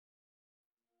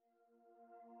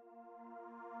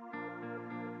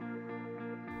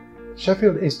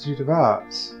Sheffield Institute of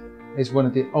Arts is one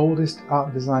of the oldest art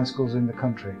and design schools in the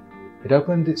country. It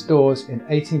opened its doors in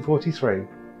 1843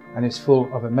 and is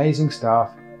full of amazing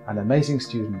staff and amazing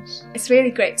students. It's really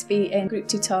great to be in group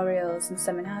tutorials and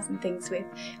seminars and things with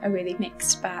a really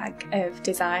mixed bag of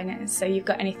designers. So you've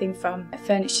got anything from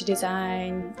furniture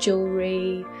design,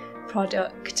 jewellery,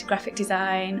 product, graphic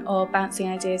design, or bouncing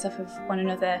ideas off of one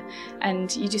another,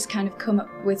 and you just kind of come up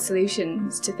with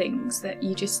solutions to things that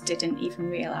you just didn't even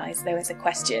realise there was a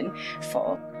question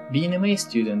for. Being a MA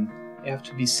student, you have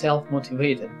to be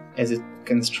self-motivated, as it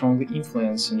can strongly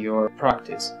influence in your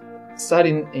practice.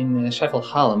 Studying in Sheffield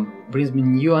Hallam brings me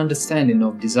new understanding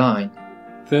of design.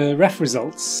 The REF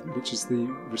results, which is the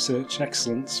Research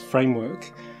Excellence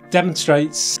Framework,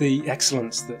 demonstrates the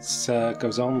excellence that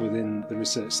goes on within the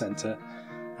research centre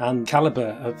and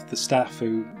calibre of the staff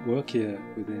who work here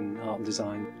within art and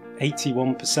design.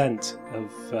 81%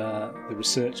 of the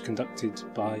research conducted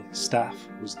by staff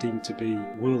was deemed to be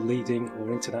world-leading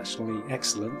or internationally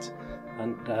excellent,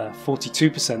 and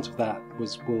 42% of that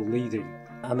was world-leading.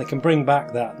 And they can bring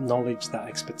back that knowledge, that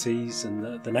expertise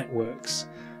and the networks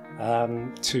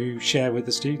to share with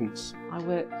the students. I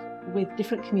work with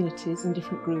different communities and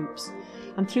different groups,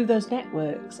 and through those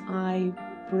networks I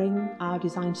bring our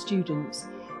design students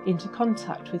into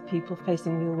contact with people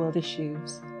facing real world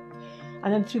issues.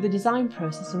 And then through the design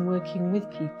process and working with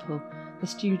people, the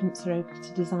students are able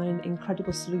to design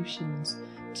incredible solutions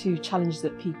to challenges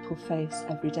that people face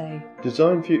every day.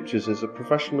 Design Futures is a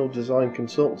professional design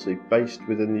consultancy based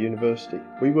within the university.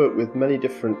 We work with many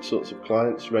different sorts of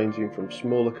clients, ranging from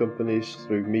smaller companies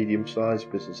through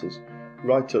medium-sized businesses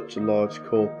right up to large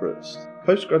corporates.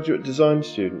 Postgraduate design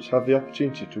students have the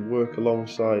opportunity to work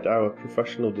alongside our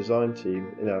professional design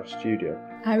team in our studio.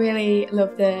 I really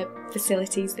love the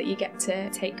facilities that you get to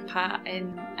take part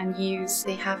in and use.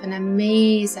 They have an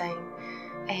amazing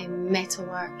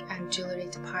metalwork and jewellery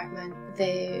department.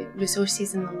 The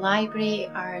resources in the library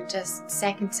are just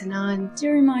second to none.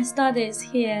 During my studies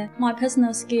here, my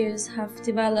personal skills have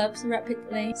developed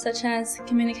rapidly, such as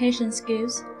communication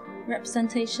skills,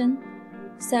 representation,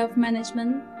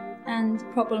 self-management and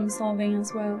problem solving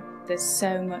as well. There's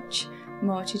so much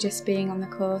more to just being on the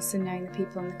course and knowing the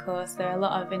people on the course. There are a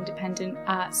lot of independent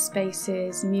art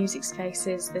spaces, music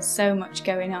spaces, there's so much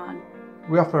going on.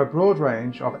 We offer a broad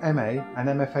range of MA and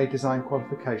MFA design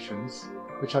qualifications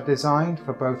which are designed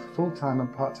for both full-time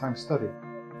and part-time study.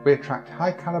 We attract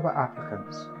high-calibre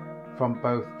applicants from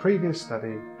both previous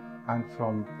study and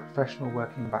from professional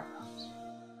working backgrounds.